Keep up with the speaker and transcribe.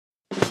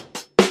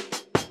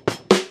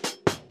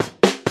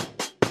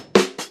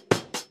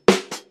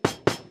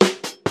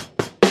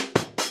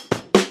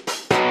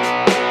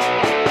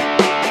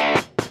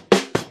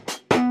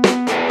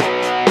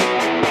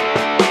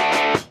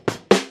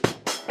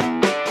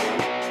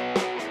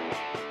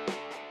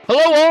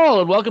Hello,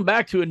 all, and welcome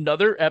back to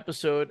another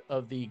episode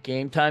of the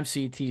Game Time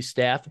CT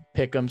Staff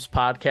Pick'ems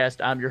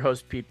podcast. I'm your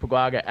host, Pete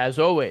Paguaga. As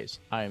always,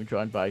 I am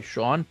joined by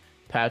Sean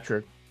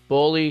Patrick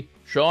Boley.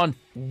 Sean,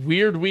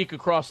 weird week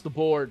across the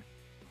board.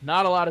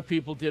 Not a lot of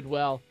people did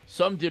well.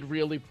 Some did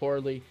really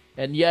poorly.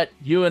 And yet,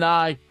 you and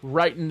I,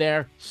 right in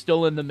there,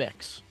 still in the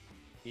mix.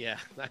 Yeah,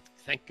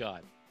 thank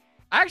God.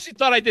 I actually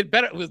thought I did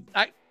better.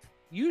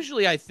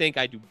 Usually I think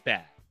I do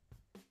bad.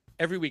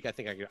 Every week I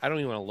think I don't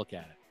even want to look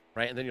at it.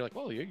 Right. And then you're like,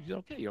 well, you're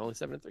okay. You're only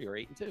 7-3 or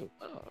 8-2.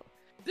 Oh,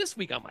 this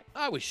week I'm like,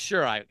 I was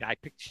sure I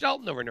picked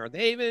Shelton over North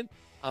Haven.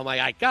 I'm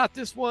like, I got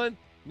this one.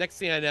 Next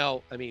thing I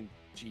know, I mean,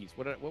 geez,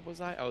 what was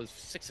I? I was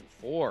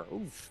 6-4.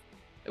 Oof.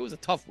 It was a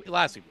tough week.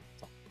 Last week was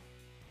tough.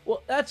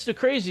 Well, that's the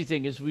crazy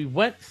thing is we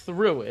went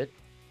through it.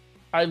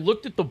 I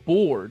looked at the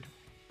board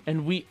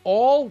and we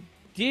all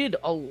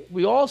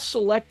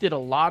selected a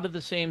lot of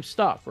the same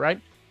stuff, right?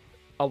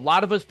 A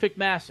lot of us picked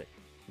Massac.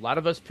 A lot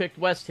of us picked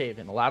West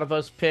Haven. A lot of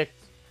us picked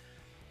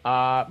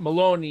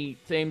Maloney,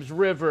 Thames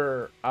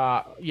River,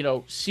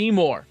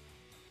 Seymour,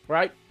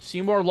 right?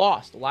 Seymour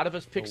lost. A lot of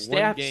us picked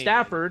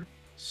Stafford.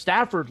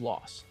 Stafford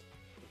lost.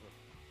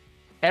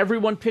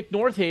 Everyone picked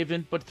North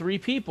Haven, but 3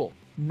 people.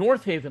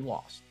 North Haven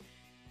lost.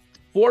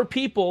 4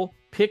 people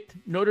picked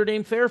Notre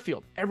Dame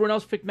Fairfield. Everyone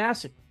else picked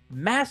Massac.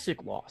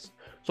 Massac lost.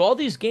 So all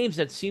these games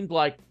that seemed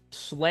like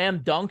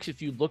slam dunks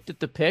if you looked at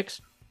the picks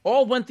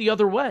all went the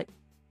other way.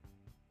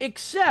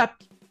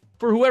 Except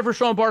for whoever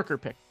Sean Barker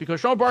picked,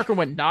 because Sean Barker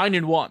went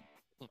 9-1.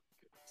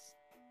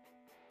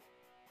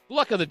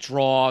 Luck of the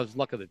draw.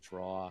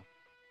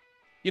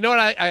 You know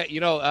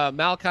what?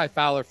 Malachi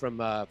Fowler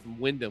from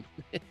Wyndham.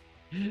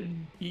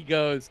 He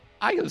goes,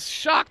 I was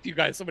shocked you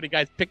guys. So many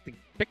guys picked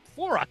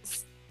for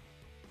us.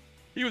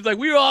 He was like,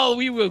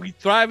 we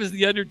thrive as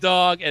the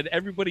underdog, and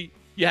everybody.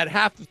 You had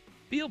half the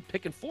field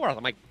picking for us.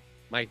 I'm like,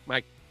 my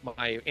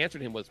answer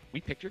to him was,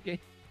 we picked your game.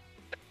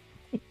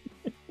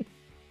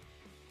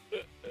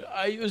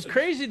 It was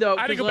crazy though.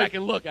 I had to go back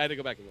and look.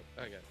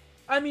 Okay.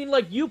 I mean,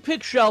 you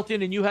picked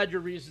Shelton and you had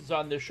your reasons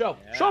on this show.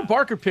 Yeah. Sean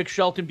Barker picked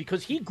Shelton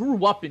because he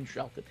grew up in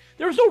Shelton.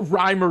 There was no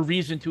rhyme or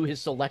reason to his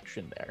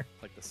selection there.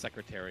 Like the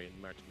secretary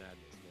in March Madness.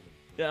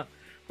 Yeah.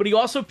 But he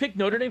also picked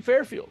Notre Dame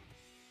Fairfield.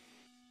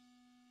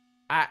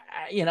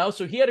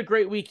 So he had a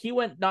great week. He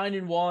went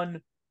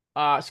 9-1.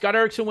 Scott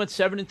Erickson went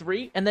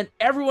 7-3. And then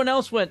everyone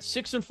else went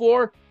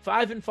 6-4,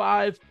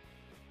 5-5.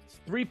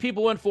 3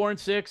 people went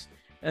 4-6.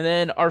 And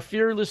then our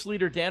fearless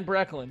leader, Dan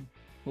Brecklin,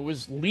 who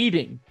was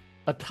leading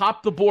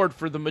atop the board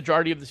for the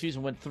majority of the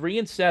season, went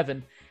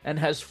 3-7 and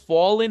has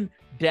fallen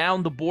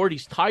down the board.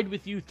 He's tied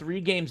with you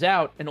 3 games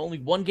out and only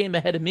 1 game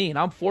ahead of me, and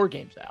I'm 4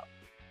 games out.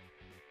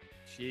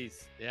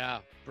 Jeez, yeah.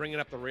 Bringing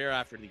up the rear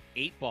after the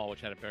 8 ball, which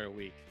had a better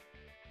week.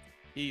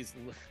 He's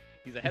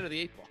ahead of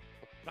the 8 ball.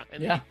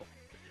 Behind the 8 ball.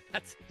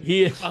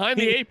 He is behind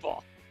the 8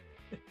 ball.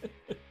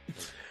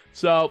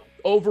 So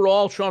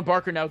overall, Sean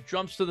Barker now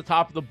jumps to the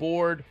top of the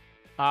board.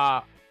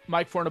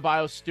 Mike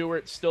Fornabayo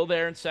Stewart still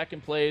there in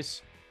second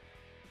place.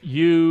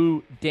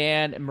 You,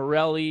 Dan, and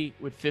Morelli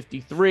with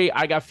 53.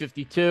 I got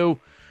 52.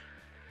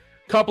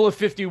 Couple of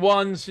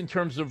 51s in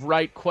terms of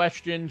right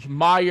questions.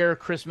 Meyer,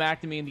 Chris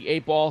McNamee in the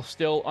 8 ball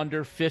still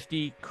under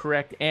 50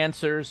 correct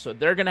answers. So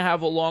they're going to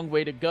have a long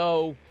way to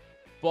go.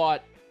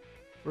 But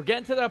we're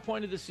getting to that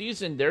point of the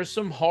season. There's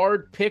some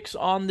hard picks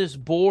on this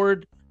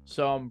board.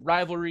 Some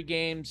rivalry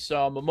games,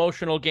 some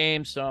emotional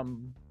games,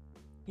 some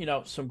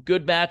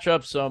good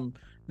matchups, some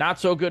not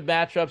so good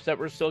matchups that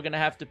we're still going to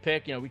have to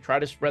pick. We try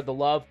to spread the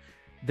love.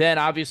 Then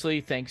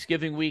obviously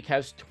Thanksgiving week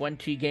has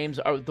 20 games.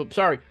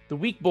 The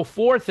week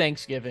before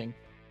Thanksgiving,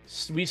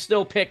 we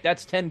still pick.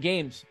 That's 10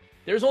 games.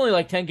 There's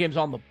only 10 games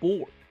on the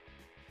board.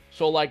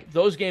 So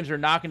those games are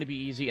not going to be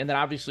easy. And then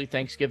obviously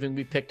Thanksgiving,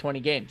 we pick 20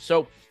 games.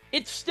 So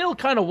it's still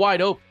kind of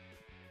wide open.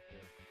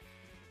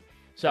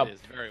 So it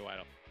is very wide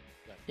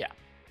open. Yeah.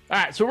 All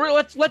right, so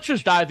let's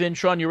just dive in,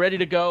 Sean. You ready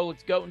to go?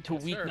 Let's go into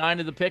week 9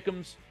 of the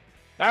Pick'ems.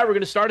 All right, we're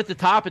going to start at the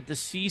top at the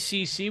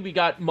CCC. We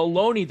got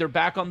Maloney. They're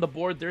back on the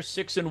board. They're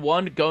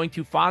 6-1, going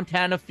to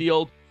Fontana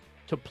Field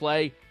to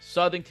play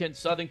Southington.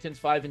 Southington's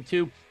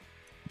 5-2.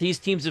 These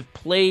teams have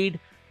played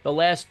the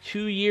last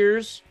 2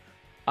 years.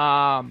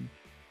 Southington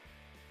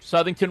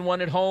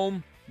won at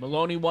home.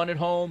 Maloney won at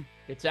home.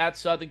 It's at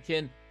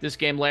Southington. This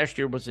game last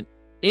year was an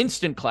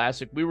instant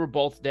classic. We were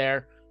both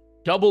there.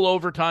 Double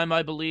overtime,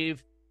 I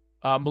believe.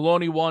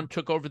 Maloney won,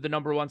 took over the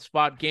number 1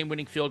 spot.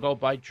 Game-winning field goal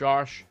by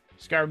Josh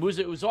Scaramuzza.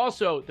 It was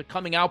also the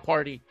coming out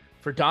party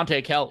for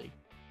Dante Kelly,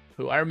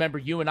 who I remember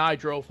you and I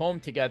drove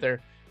home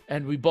together,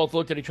 and we both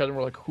looked at each other and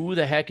were like, who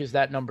the heck is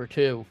that number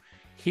 2?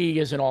 He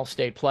is an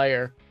all-state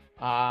player.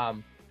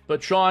 But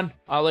Sean,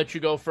 I'll let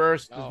you go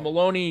first. Does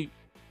Maloney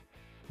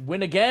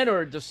win again,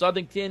 or does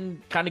Southington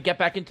kind of get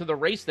back into the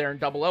race there and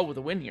double O with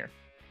a win here?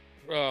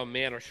 Oh,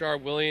 man.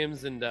 Rashard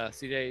Williams and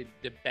CJ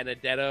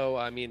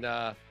DiBenedetto. I mean,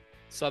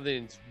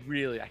 Southern's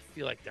really, I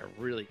feel like they're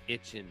really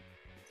itching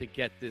to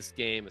get this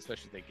game,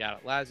 especially if they got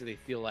it last year. They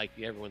feel like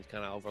everyone's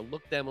kind of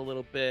overlooked them a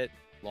little bit,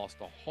 lost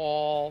a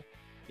Hall,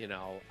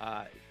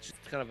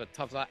 just kind of a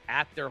tough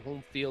at their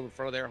home field in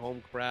front of their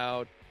home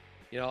crowd.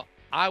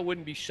 I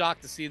wouldn't be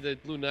shocked to see the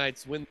Blue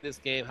Knights win this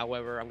game.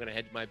 However, I'm going to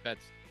hedge my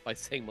bets by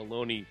saying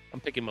Maloney. I'm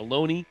picking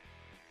Maloney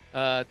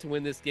to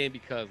win this game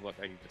because, look,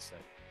 like you just said,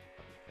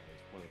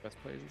 he's one of the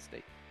best players in the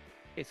state.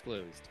 Case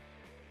closed.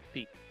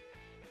 Pete.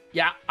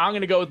 Yeah, I'm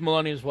going to go with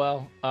Maloney as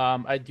well.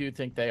 I do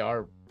think they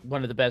are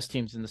one of the best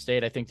teams in the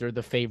state. I think they're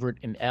the favorite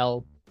in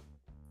L.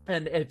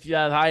 And if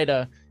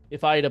I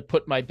had to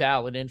put my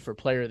ballot in for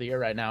Player of the Year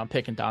right now, I'm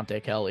picking Dante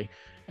Kelly.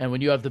 And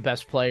when you have the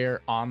best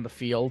player on the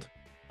field,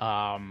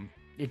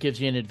 it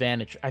gives you an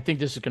advantage. I think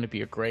this is going to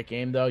be a great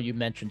game, though. You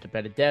mentioned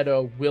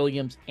Benedetto,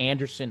 Williams,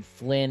 Anderson,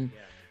 Flynn.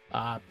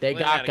 They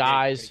got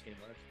guys.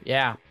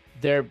 Yeah,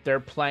 they're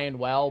playing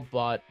well,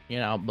 but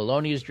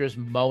Maloney is just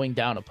mowing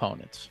down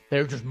opponents.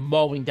 They're just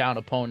mowing down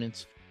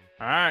opponents.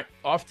 All right,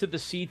 off to the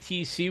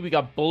CTC. We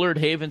got Bullard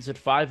Havens at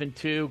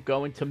 5-2,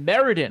 going to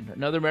Meriden,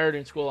 another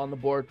Meriden school on the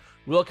board.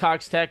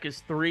 Wilcox Tech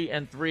is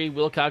 3-3.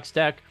 Wilcox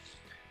Tech,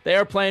 they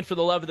are playing for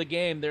the love of the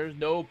game. There's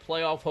no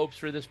playoff hopes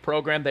for this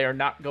program. They are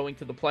not going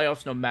to the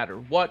playoffs no matter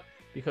what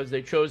because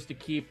they chose to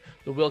keep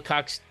the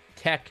Wilcox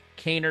Tech,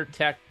 Caner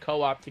Tech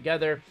co-op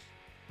together.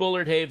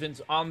 Bullard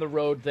Havens on the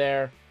road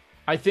there.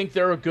 I think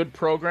they're a good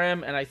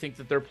program, and I think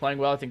that they're playing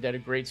well. I think they had a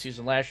great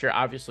season last year.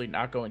 Obviously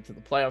not going to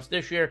the playoffs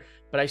this year,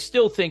 but I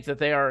still think that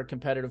they are a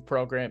competitive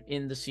program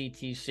in the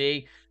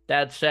CTC.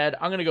 That said,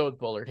 I'm going to go with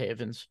Bullard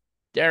Havens.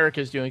 Derek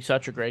is doing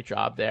such a great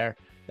job there.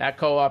 That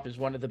co-op is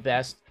one of the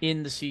best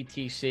in the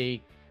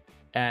CTC,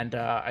 and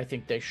I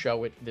think they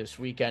show it this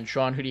weekend.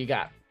 Sean, who do you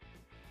got?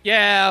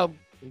 Yeah,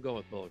 I'm going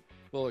with Bullard.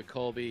 Bullard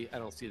Colby. I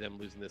don't see them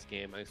losing this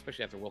game,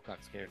 especially after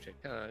Wilcox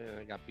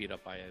Caner got beat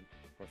up by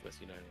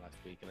Northwest United last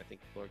week, and I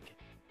think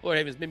Bullard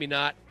Havens maybe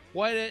not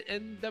quite at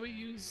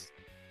NW's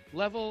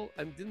level.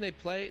 And didn't they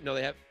play? No,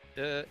 they have.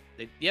 They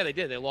did.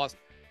 They lost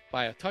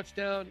by a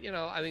touchdown.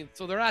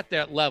 So they're at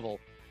that level.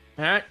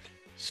 All right,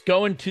 it's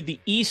going to the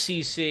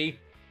ECC.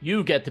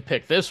 You get to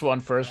pick this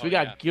one first. We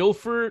got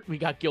Guilford. We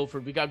got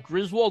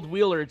Griswold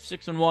Wheeler at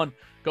 6-1,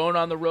 going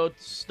on the road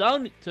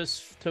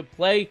to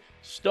play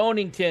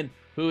Stonington,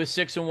 who is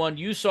 6-1.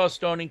 You saw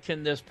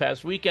Stonington this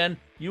past weekend.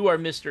 You are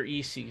Mr.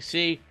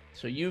 ECC.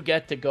 So you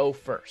get to go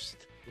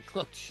first.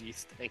 Oh,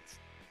 jeez, thanks.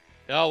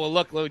 Oh, well,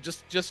 look,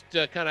 just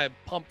kind of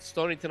pump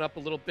Stonington up a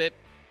little bit.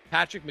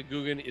 Patrick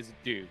McGugan is a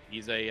dude.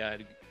 He's a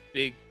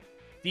big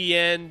D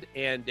end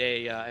and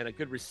a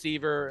good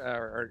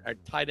receiver or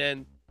tight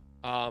end.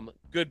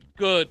 Good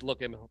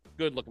looking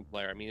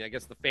player. I mean, I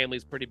guess the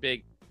family's pretty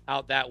big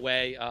out that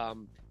way.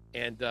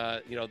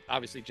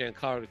 Obviously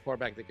Giancarlo, the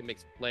quarterback, that can make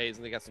some plays,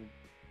 and they got some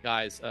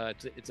guys.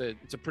 It's a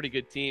pretty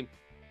good team.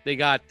 They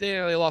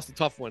lost a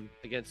tough one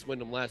against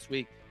Windham last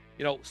week.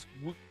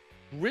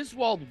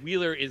 Griswold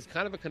Wheeler is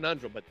kind of a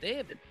conundrum, but they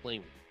have been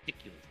playing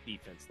ridiculous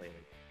defense lately.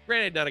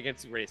 Granted, not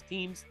against the greatest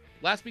teams.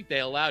 Last week, they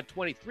allowed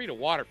 23 to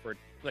Waterford.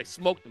 Like,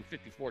 smoked them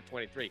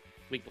 54-23.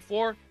 Week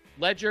before,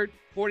 Ledyard,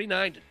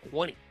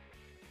 49-20.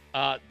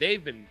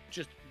 They've been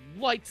just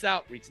lights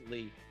out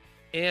recently.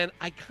 And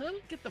I kind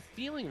of get the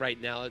feeling right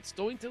now that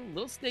Stonington, a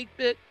little snake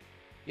bit.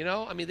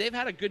 They've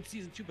had a good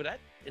season too, but I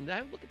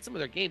look at some of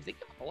their games, they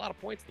give up a lot of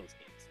points in those games.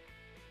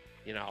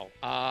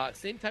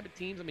 Same type of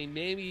teams. I mean,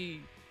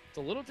 maybe it's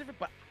a little different,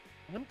 but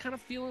I'm kind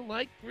of feeling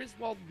like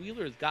Griswold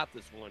Wheeler has got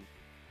this one.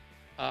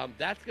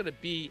 That's going to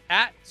be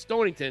at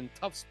Stonington,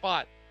 tough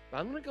spot. But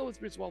I'm going to go with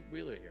Griswold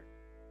Wheeler here.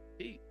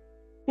 Pete.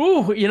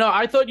 Ooh,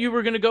 I thought you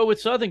were going to go with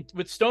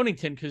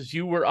Stonington because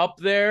you were up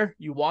there.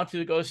 You wanted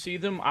to go see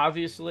them,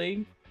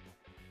 obviously.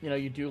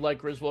 You do like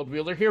Griswold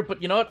Wheeler here,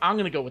 but you know what? I'm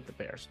going to go with the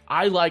Bears.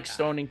 I like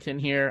Stonington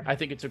here. I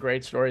think it's a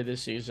great story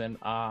this season,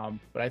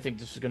 but I think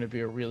this is going to be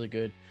a really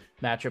good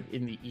matchup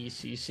in the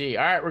ECC.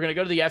 All right, we're going to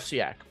go to the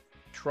FCAC.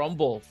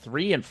 Trumbull,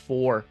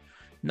 3-4.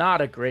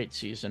 Not a great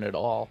season at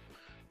all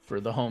for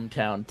the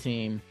hometown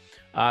team.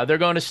 They're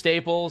going to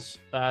Staples,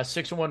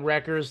 6-1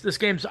 records. This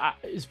game's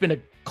it's been a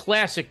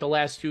classic the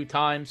last two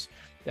times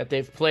that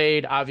they've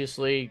played.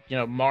 Obviously,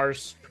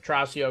 Mars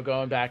Petrosio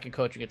going back and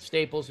coaching at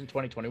Staples in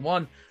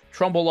 2021.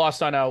 Trumbull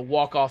lost on a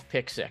walk-off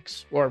pick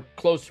six, or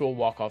close to a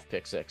walk-off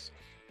pick six.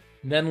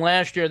 And then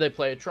last year they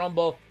play at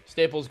Trumbull.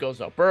 Staples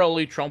goes up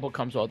early. Trumbull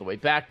comes all the way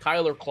back.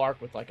 Tyler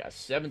Clark with like a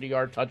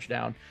 70-yard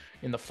touchdown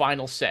in the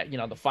final set,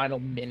 the final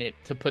minute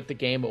to put the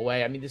game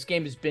away. I mean, this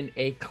game has been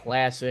a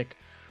classic.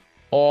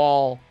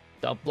 The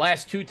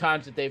last two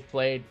times that they've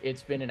played,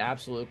 it's been an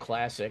absolute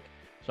classic.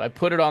 So I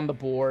put it on the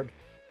board.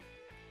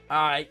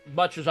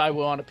 Much as I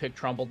want to pick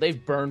Trumbull,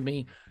 they've burned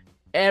me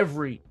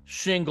every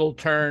single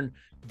turn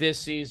this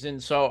season,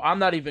 so I'm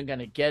not even going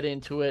to get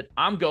into it.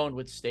 I'm going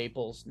with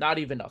Staples. Not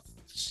even a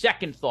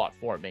second thought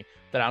for me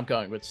that I'm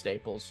going with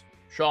Staples.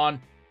 Sean,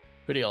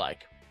 who do you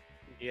like?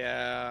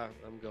 Yeah,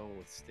 I'm going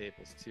with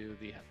Staples too.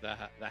 The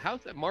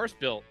house that Mars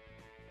built,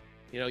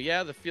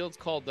 the field's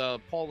called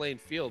Paul Lane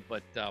Field,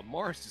 but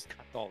Mars just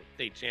got all the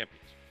state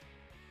champions.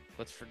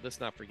 Let's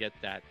not forget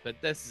that. But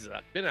this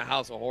has been a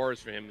house of horrors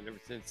for him ever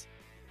since,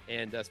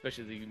 and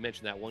especially you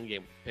mentioned that one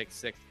game with pick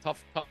six.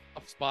 Tough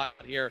spot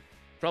here.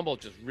 Trumbull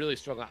just really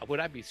struggled. Would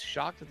I be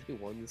shocked if they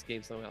won this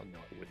game somehow? No,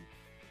 I wouldn't.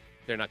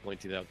 They're not going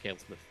to, though. Caleb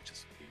Smith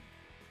just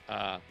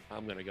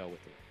I'm going to go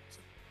with the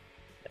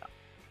Rams.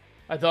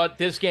 I thought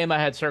this game I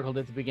had circled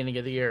at the beginning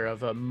of the year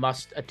of a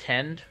must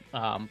attend.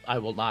 I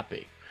will not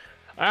be.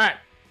 All right.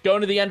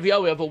 Going to the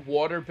NVL, we have a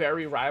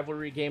Waterbury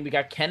rivalry game. We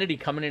got Kennedy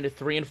coming in at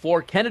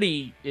 3-4.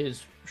 Kennedy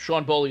is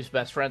Sean Boley's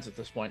best friends at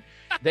this point.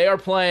 They are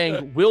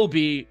playing will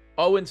be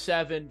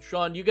 0-7.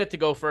 Sean, you get to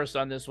go first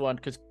on this one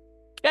because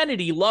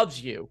Kennedy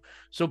loves you.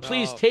 So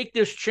please take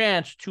this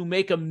chance to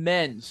make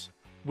amends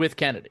with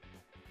Kennedy.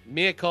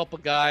 Mea culpa,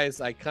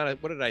 guys. I kind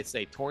of, what did I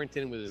say?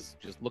 Torrington was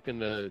just looking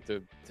to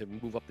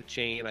move up the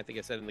chain. I think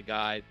I said in the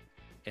guide.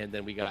 And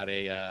then we got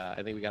I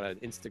think we got an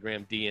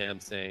Instagram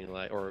DM saying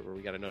like, or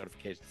we got a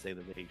notification saying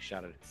that they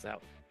shouted us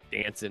out,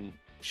 dancing,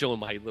 showing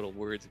my little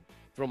words,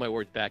 throwing my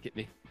words back at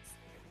me.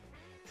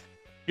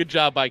 Good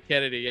job by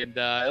Kennedy. And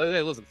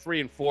listen,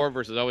 3-4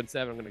 versus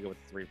 0-7. I'm going to go with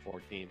the 3-4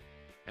 team,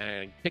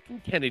 and picking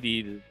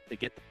Kennedy to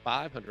get the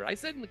 500. I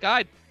said in the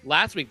guide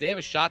last week they have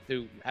a shot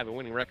to have a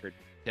winning record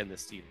 10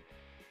 this season.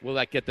 Will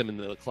that get them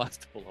into the class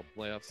double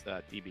playoffs,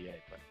 DBA?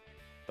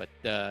 But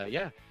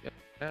yeah,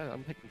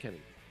 I'm picking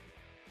Kennedy.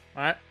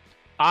 All right.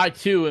 I,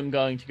 too, am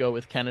going to go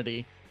with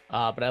Kennedy,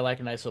 but I like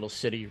a nice little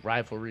city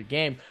rivalry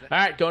game. All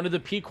right, going to the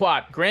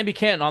Pequot. Granby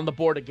Canton on the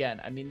board again.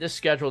 I mean, this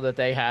schedule that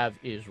they have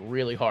is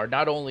really hard,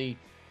 not only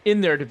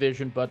in their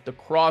division, but the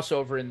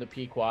crossover in the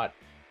Pequot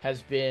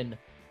has been,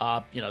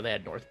 they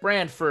had North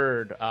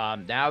Brantford.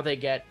 Now they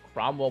get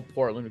Cromwell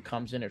Portland, who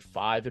comes in at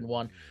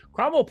 5-1.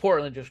 Cromwell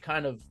Portland just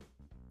kind of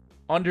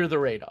under the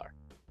radar.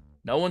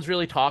 No one's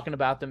really talking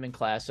about them in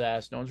Class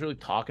S. No one's really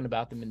talking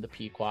about them in the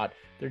Pequot.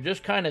 They're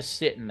just kind of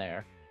sitting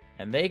there.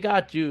 And they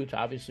got due to,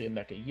 obviously,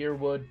 Emeka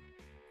Yearwood.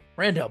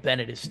 Randall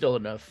Bennett is still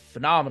a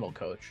phenomenal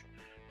coach.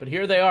 But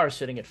here they are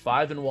sitting at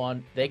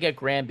 5-1. They get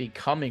Granby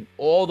coming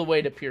all the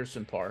way to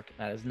Pearson Park.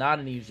 That is not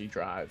an easy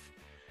drive.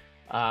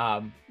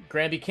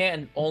 Granby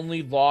Canton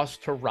only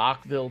lost to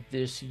Rockville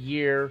this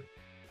year.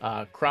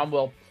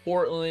 Cromwell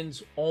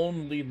Portland's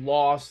only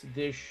loss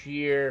this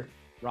year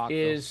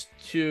is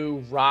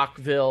to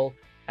Rockville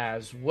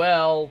as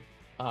well.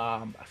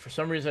 For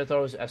some reason, I thought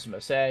it was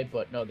SMSA,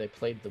 but no, they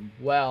played them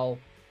well.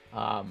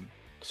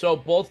 So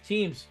both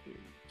teams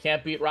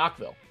can't beat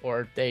Rockville,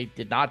 or they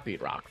did not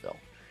beat Rockville.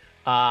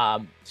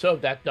 So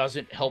that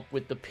doesn't help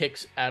with the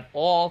picks at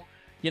all.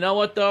 You know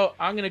what, though?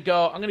 I'm gonna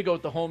go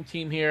with the home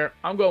team here.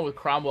 I'm going with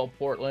Cromwell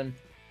Portland,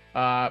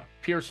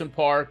 Pearson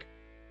Park.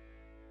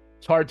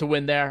 It's hard to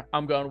win there.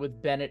 I'm going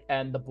with Bennett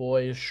and the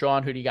boys.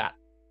 Sean, who do you got?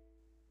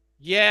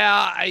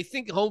 Yeah, I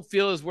think home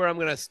field is where I'm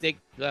going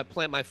to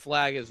plant my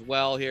flag as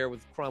well here with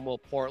Cromwell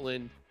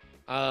Portland.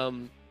 I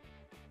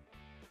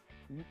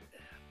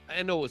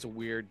know it was a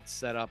weird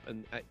setup,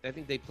 and I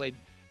think they played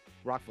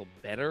Rockville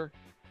better.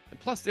 And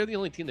plus, they're the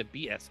only team that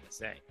beat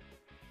SMSA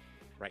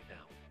right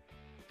now.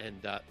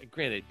 And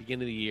granted,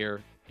 beginning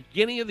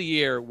of the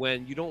year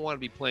when you don't want to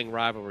be playing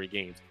rivalry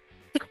games.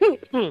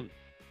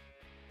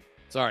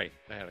 Sorry,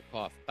 I had a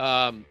cough.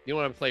 You don't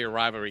want to play your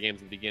rivalry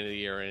games at the beginning of the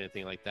year or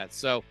anything like that.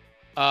 So,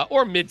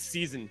 or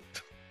mid-season,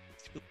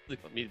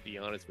 let me be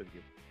honest with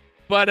you.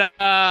 But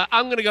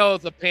I'm going to go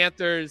with the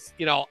Panthers.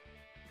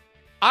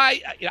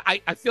 I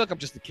feel like I'm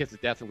just the kiss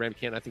of death in Granby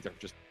Canton. I think they're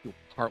just doing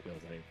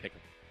cartwheels. I didn't pick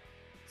them.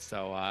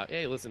 So,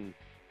 hey, listen,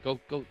 go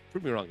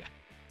prove me wrong,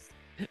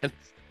 guys. And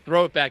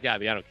throw it back at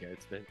me. I don't care.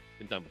 It's been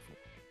done before.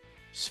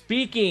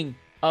 Speaking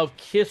of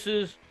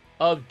kisses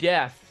of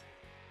death,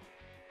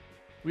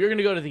 we are going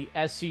to go to the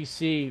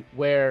SEC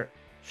where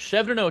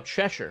 7-0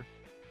 Cheshire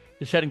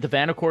is heading to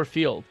Vanacore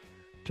Field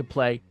to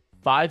play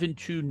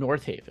 5-2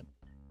 North Haven.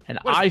 And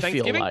I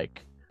feel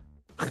like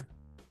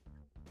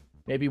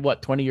maybe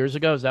 20 years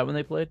ago? Is that when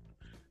they played?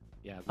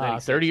 Yeah.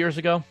 30 years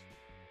ago?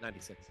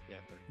 96. Yeah.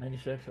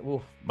 96.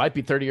 Ooh, might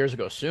be 30 years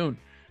ago soon.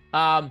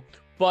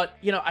 But,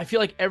 I feel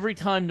like every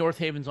time North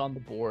Haven's on the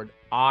board,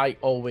 I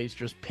always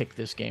just pick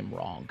this game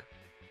wrong.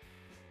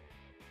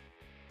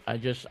 I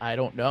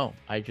don't know.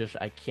 I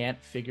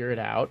can't figure it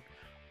out.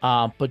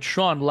 But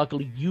Sean,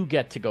 luckily you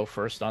get to go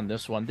first on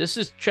this one. This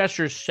is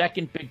Cheshire's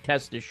second big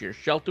test this year.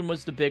 Shelton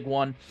was the big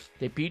one.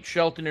 They beat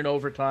Shelton in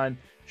overtime.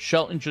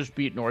 Shelton just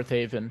beat North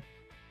Haven.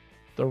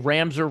 The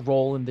Rams are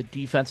rolling. The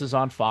defense is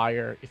on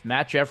fire. If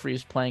Matt Jeffrey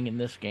is playing in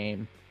this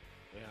game.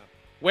 Yeah.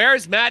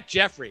 Where's Matt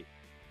Jeffrey?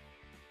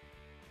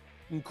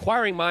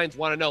 Inquiring minds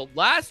want to know.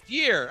 Last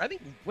year, I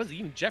think, was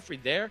even Jeffrey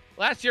there?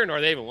 Last year,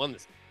 North Haven won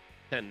this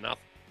 10-0, if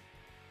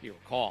you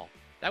recall.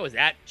 That was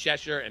at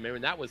Cheshire, and maybe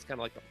that was kind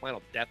of like the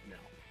final death knell.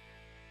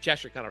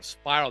 Cheshire kind of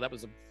spiraled. That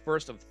was the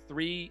first of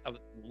 3 of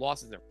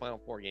losses in their final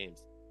 4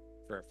 games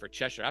for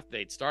Cheshire after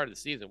they'd started the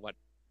season,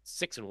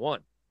 6-1.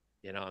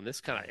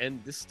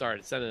 And this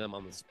started sending them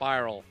on the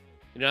spiral.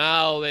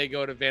 Now they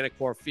go to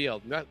Vanacore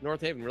Field. North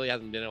Haven really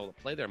hasn't been able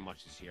to play there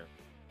much this year.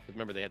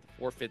 Remember, they had the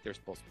forfeit. They're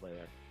supposed to play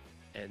there.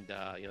 And,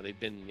 they've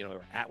been,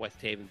 at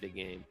West Haven, big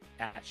game,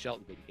 at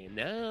Shelton, big game.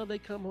 Now they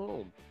come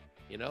home,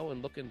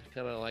 and looking to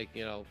kind of like,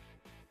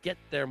 get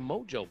their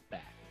mojo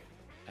back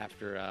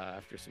after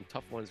some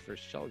tough ones for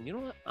Shelton. You know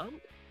what? I'm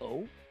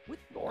with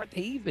North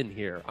Haven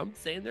here. I'm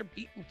saying they're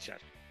beating Cheshire.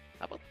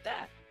 How about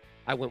that?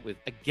 I went with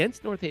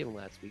against North Haven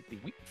last week. The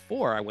week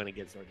before, I went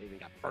against North Haven,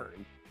 got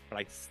burned, but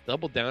I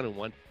doubled down and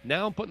won.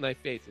 Now I'm putting my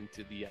faith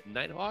into the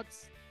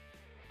Nighthawks.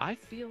 I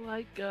feel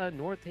like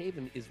North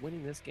Haven is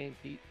winning this game,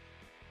 Pete.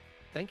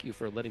 Thank you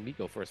for letting me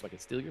go first so I can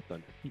steal your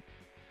thunder.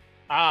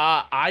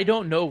 I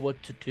don't know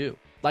what to do.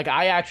 Like,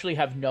 I actually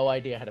have no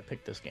idea how to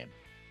pick this game.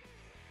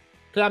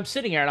 Because I'm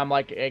sitting here and I'm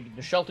like, hey,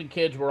 the Shelton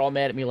kids were all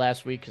mad at me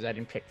last week because I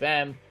didn't pick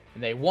them,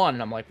 and they won.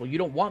 And I'm like, well, you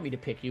don't want me to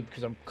pick you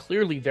because I'm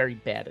clearly very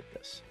bad at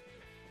this,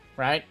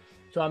 right?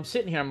 So I'm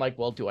sitting here, I'm like,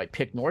 well, do I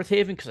pick North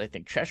Haven because I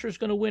think Cheshire's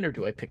going to win, or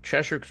do I pick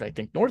Cheshire because I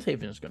think North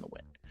Haven is going to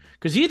win?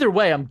 Because either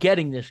way, I'm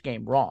getting this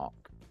game wrong.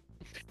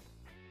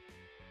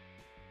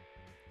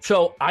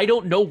 So I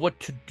don't know what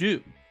to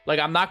do. Like,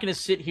 I'm not going to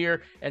sit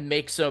here and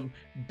make some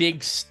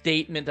big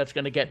statement that's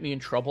going to get me in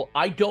trouble.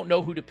 I don't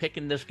know who to pick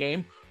in this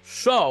game.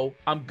 So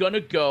I'm going to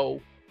go,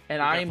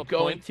 and I'm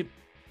going to...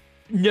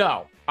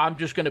 No, I'm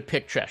just going to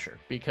pick Cheshire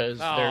because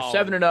they're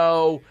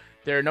 7-0.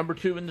 They're number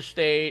 2 in the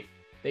state.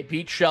 They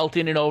beat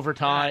Shelton in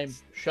overtime.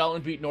 Yes.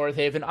 Shelton beat North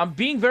Haven. I'm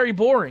being very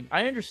boring.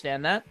 I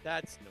understand that.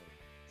 That's no.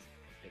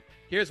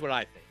 Here's what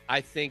I think. I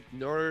think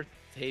North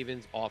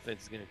Haven's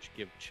offense is going to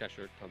give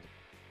Cheshire tons of...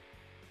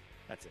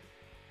 That's it.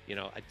 You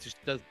know, it just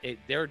does.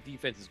 Their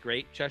defense is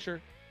great,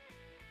 Cheshire.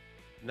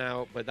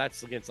 Now, but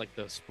that's against like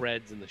the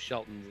spreads and the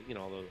Sheltons, you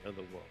know, of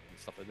the world and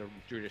stuff, and the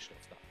traditional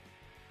stuff.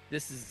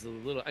 This is a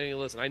little. I mean,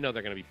 listen, I know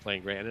they're going to be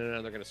playing great, and I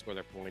know they're going to score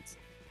their points,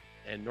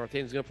 and North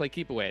Haven's going to play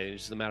keep away.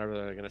 It's just a matter of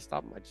whether they're going to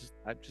stop them.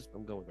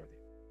 I'm going with North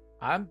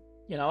Haven.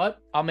 You know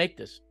what? I'll make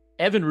this.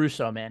 Evan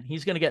Russo, man,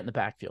 he's going to get in the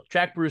backfield.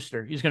 Jack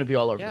Brewster, he's going to be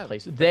all over the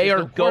place. They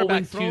are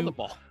going to. The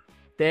ball.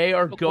 They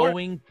are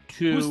going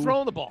to. Who's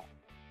throwing the ball?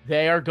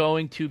 They are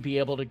going to be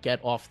able to get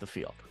off the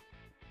field.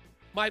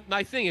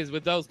 My thing is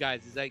with those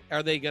guys is like,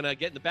 are they going to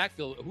get in the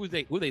backfield? Who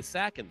are they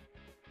sacking?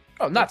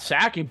 Oh, not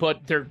sacking,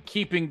 but they're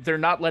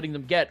not letting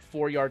them get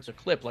 4 yards a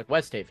clip like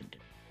West Haven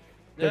did.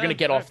 They're going to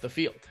get off the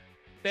field.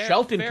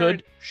 Shelton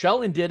could.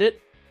 Shelton did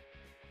it.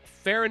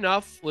 Fair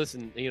enough.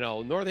 Listen, you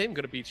know, North Haven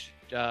could have beat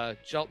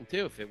Shelton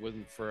too if it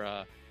wasn't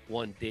for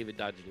one David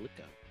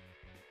Dodger-Lutka.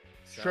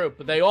 So. True,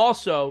 but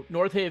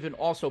North Haven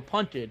also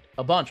punted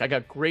a bunch. I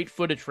got great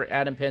footage for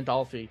Adam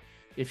Pandolfi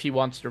if he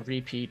wants to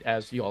repeat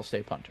as the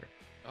All-State punter.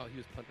 Oh, he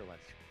was punter last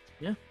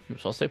year. Yeah, he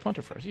was All-State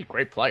punter for us. He's a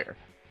great player.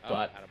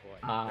 But,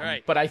 all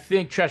right. But I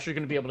think Cheshire's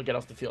going to be able to get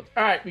off the field.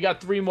 All right, we got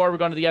 3 more. We're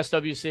going to the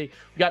SWC.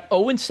 We got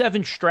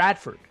 0-7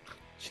 Stratford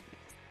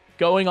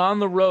going on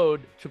the road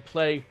to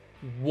play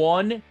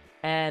 1-6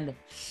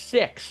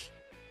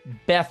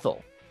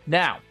 Bethel.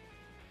 Now,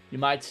 you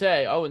might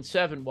say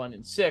 0-7,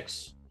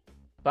 1-6.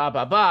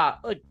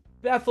 Like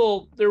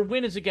Bethel, their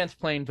win is against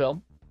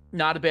Plainville.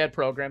 Not a bad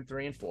program,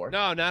 3-4.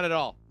 No, not at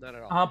all. Not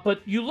at all.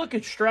 But you look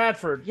at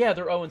Stratford, yeah,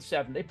 they're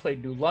 0-7. They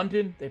played New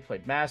London, they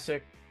played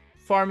Massac,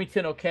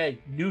 Farmington, okay,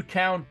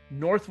 Newtown,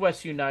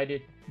 Northwest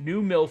United,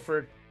 New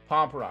Milford,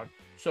 Pomperaug.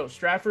 So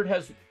Stratford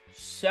has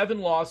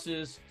 7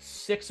 losses,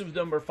 6 of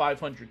them are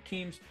 500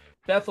 teams.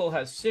 Bethel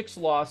has 6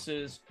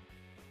 losses,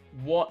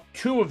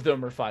 2 of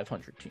them are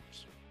 500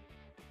 teams.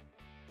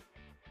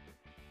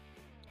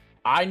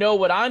 I know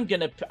who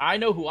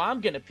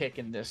I'm gonna pick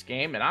in this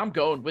game, and I'm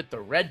going with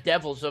the Red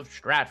Devils of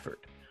Stratford.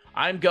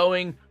 I'm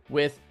going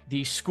with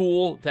the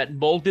school that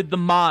molded the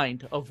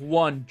mind of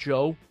one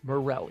Joe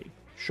Morelli.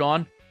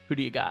 Sean, who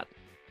do you got?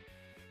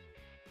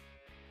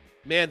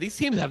 Man, these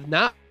teams have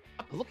not.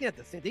 Looking at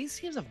this thing, these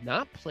teams have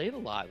not played a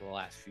lot in the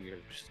last few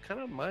years, which is kind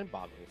of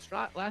mind-boggling.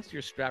 Last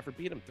year, Stratford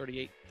beat them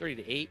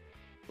 30-8.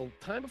 The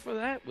time before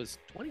that was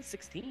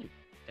 2016,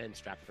 and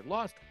Stratford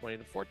lost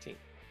 20-14.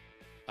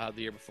 The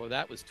year before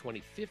that was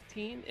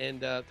 2015,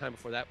 and time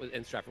before that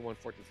and Stratford won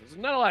 14. So there's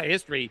not a lot of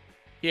history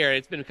here.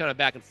 It's been kind of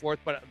back and forth,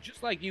 but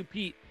just like you,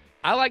 Pete,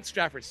 I like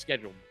Stratford's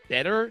schedule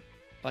better.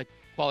 Like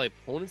quality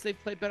opponents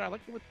they've played better. I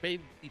like the way,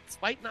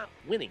 despite not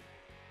winning,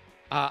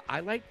 I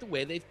like the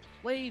way they've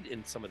played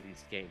in some of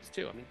these games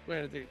too. I mean,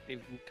 they've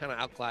been kind of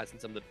outclassed in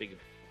some of the big,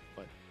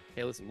 but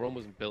hey, listen, Rome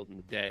wasn't built in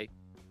a day,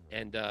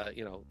 and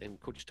and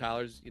Coach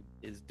Tyler's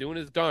is doing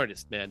his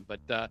darndest, man.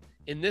 But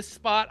in this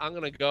spot, I'm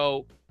gonna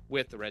go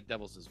with the Red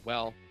Devils as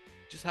well.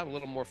 Just have a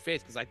little more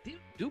faith because I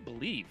do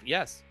believe,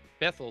 yes,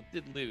 Bethel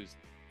did lose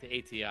to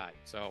ATI.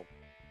 So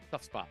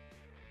tough spot.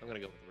 I'm gonna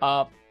go with the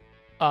Red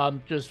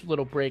Devils. Just a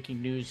little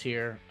breaking news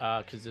here,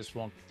 because this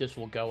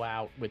will go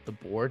out with the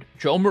board.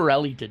 Joe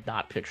Morelli did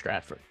not pick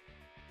Stratford.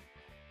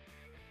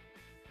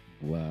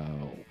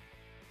 Wow.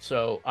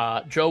 So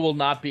Joe will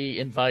not be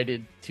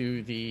invited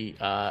to the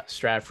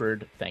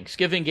Stratford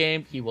Thanksgiving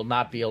game. He will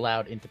not be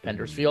allowed into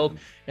Penders Field,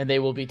 and they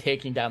will be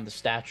taking down the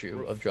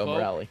statue of Joe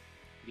Morelli.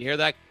 You hear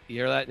that?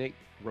 Nick?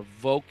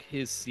 Revoke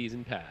his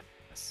season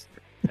pass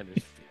for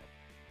Penders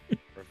Field.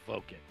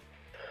 Revoke it.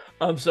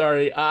 I'm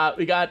sorry.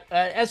 We got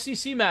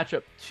SEC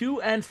matchup,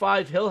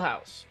 2-5 Hill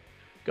House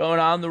going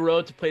on the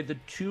road to play the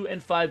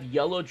 2-5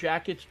 Yellow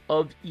Jackets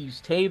of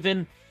East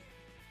Haven.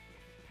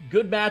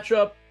 Good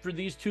matchup for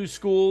these two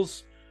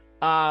schools.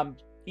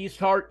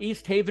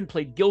 East Haven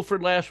played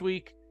Guilford last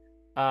week,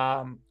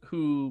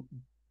 who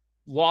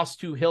lost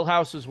to Hill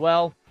House as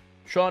well.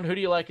 Sean, who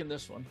do you like in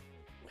this one?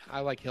 I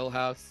like Hill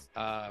House.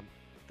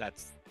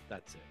 That's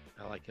it.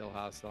 I like Hill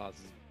House. Hill House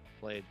has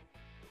played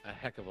a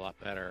heck of a lot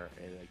better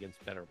and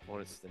against better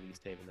opponents than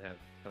East Haven. They have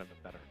kind of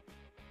a better.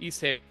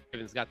 East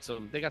Haven's got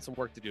some. They got some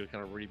work to do to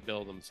kind of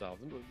rebuild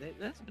themselves. It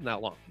hasn't been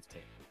that long. East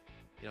Haven.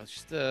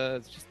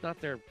 It's just not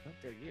their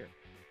year.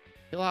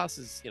 Hill House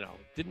is,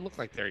 didn't look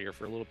like their year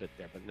for a little bit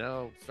there, but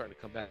now starting to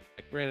come back.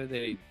 Granted,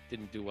 they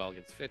didn't do well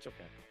against Fitch.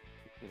 Okay,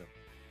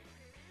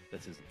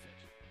 this isn't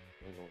Fitch.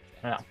 I'm going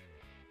with that.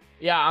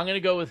 Yeah, I'm going to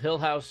go with Hill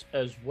House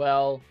as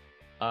well.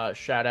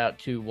 Shout out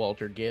to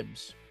Walter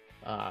Gibbs.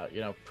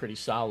 Pretty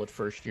solid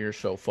first year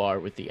so far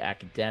with the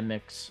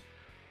academics.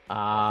 He's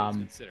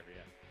an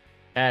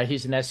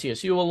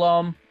SCSU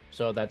alum,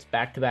 so that's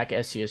back-to-back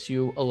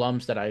SCSU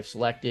alums that I've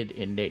selected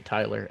in Nate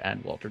Tyler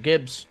and Walter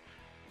Gibbs.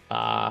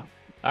 All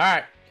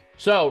right,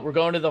 so we're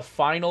going to the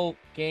final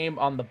game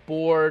on the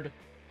board.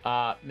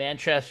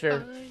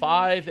 Manchester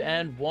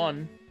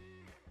 5-1.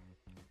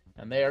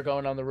 And they are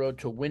going on the road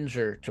to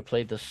Windsor to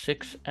play the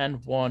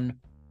 6-1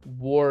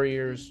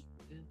 Warriors.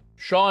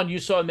 Sean, you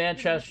saw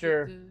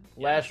Manchester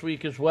last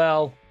week as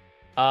well.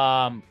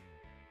 Do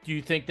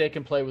you think they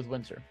can play with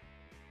Windsor?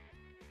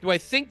 Do I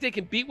think they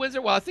can beat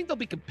Windsor? Well, I think they'll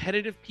be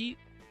competitive, Pete.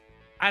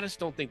 I just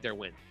don't think they'll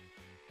win.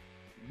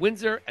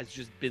 Windsor has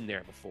just been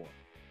there before.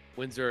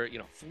 Windsor,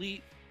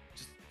 Fleet,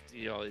 just,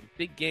 in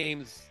big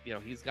games,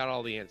 he's got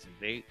all the answers.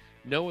 They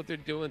know what they're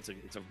doing.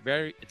 It's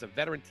a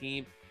veteran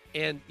team.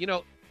 And,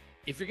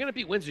 if you're going to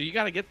beat Windsor, you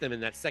got to get them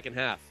in that second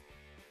half.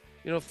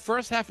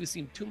 First half, we've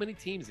seen too many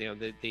teams,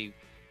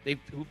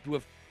 who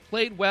have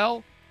played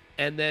well,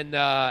 and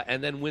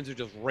then Windsor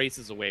just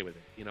races away with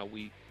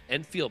it.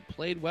 Enfield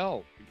played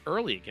well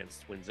early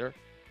against Windsor,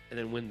 and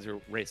then Windsor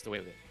raced away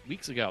with it.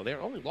 Weeks ago,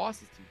 their only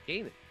losses to New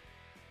Canaan.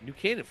 New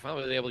Canaan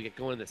finally was able to get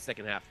going in the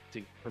second half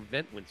to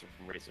prevent Windsor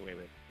from racing away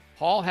with it.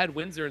 Hall had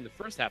Windsor in the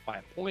first half by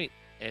a point,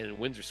 and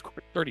Windsor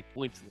scored 30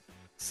 points in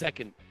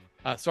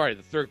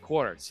the third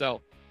quarter.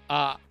 So,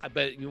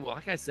 but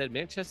like I said,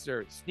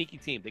 Manchester, sneaky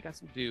team. They got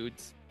some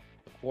dudes.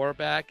 The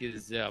quarterback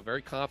is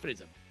very confident.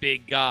 He's a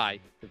big guy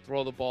to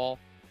throw the ball.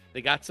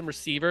 They got some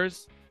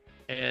receivers,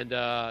 and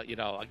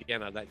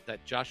again, that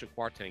Joshua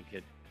Kwarteng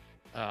kid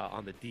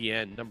on the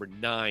DN, number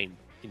 9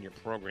 in your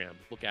program.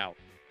 Look out.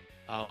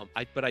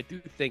 But I do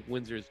think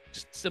Windsor's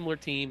just a similar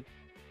team,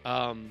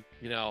 and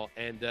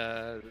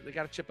they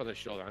got a chip on their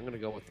shoulder. I'm going to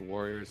go with the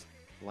Warriors.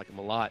 I like them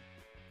a lot.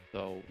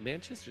 So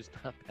Manchester's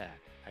not bad.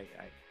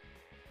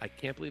 I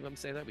can't believe I'm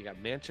saying that. We got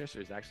Manchester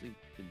has actually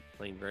been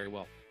playing very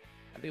well.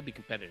 I think it'll be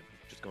competitive.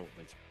 Just going with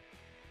Windsor.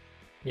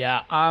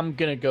 Yeah, I'm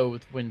going to go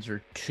with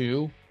Windsor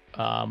too.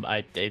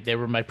 They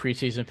were my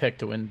preseason pick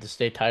to win the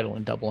state title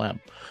in Double M.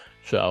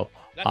 So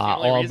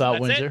all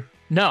about Windsor. It?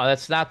 No,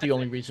 that's not the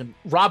only reason.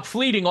 Rob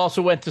Fleeting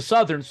also went to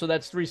Southern, so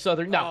that's 3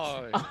 Southern.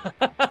 No,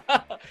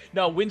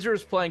 no, Windsor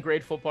is playing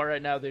great football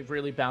right now. They've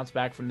really bounced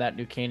back from that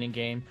New Canaan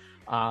game.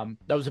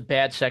 That was a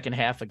bad second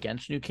half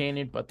against New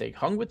Canaan, but they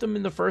hung with them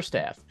in the first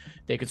half.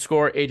 They could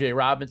score. AJ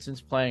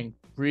Robinson's playing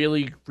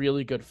really,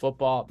 really good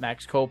football.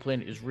 Max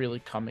Copeland is really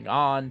coming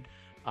on.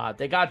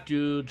 They got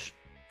dudes.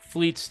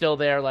 Fleet's still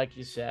there, like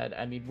you said.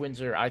 I mean,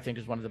 Windsor, I think,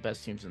 is one of the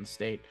best teams in the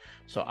state.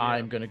 So yeah.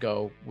 I'm going to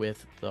go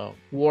with the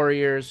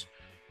Warriors.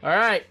 All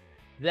right.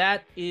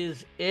 That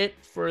is it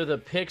for the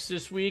picks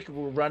this week.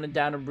 We're running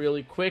down them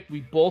really quick.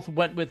 We both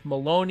went with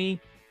Maloney.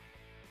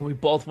 We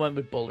both went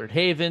with Bullard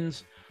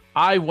Havens.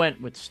 I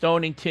went with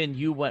Stonington.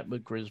 You went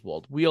with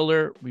Griswold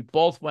Wheeler. We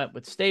both went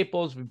with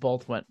Staples. We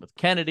both went with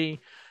Kennedy.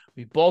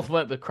 We both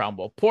went with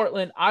Cromwell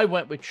Portland. I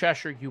went with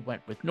Cheshire. You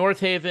went with North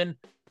Haven.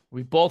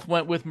 We both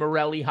went with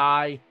Morelli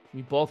High.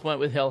 We both went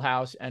with Hill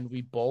House. And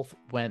we both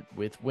went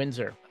with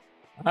Windsor.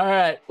 All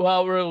right.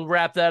 Well, we'll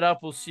wrap that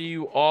up. We'll see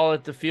you all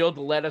at the field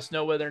to let us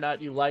know whether or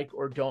not you like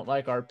or don't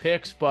like our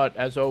picks. But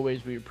as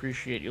always, we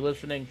appreciate you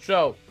listening.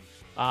 So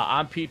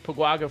I'm Pete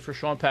Paguaga for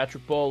Sean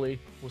Patrick Bowley.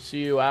 We'll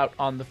see you out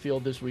on the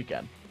field this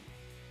weekend.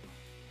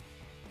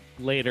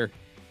 Later.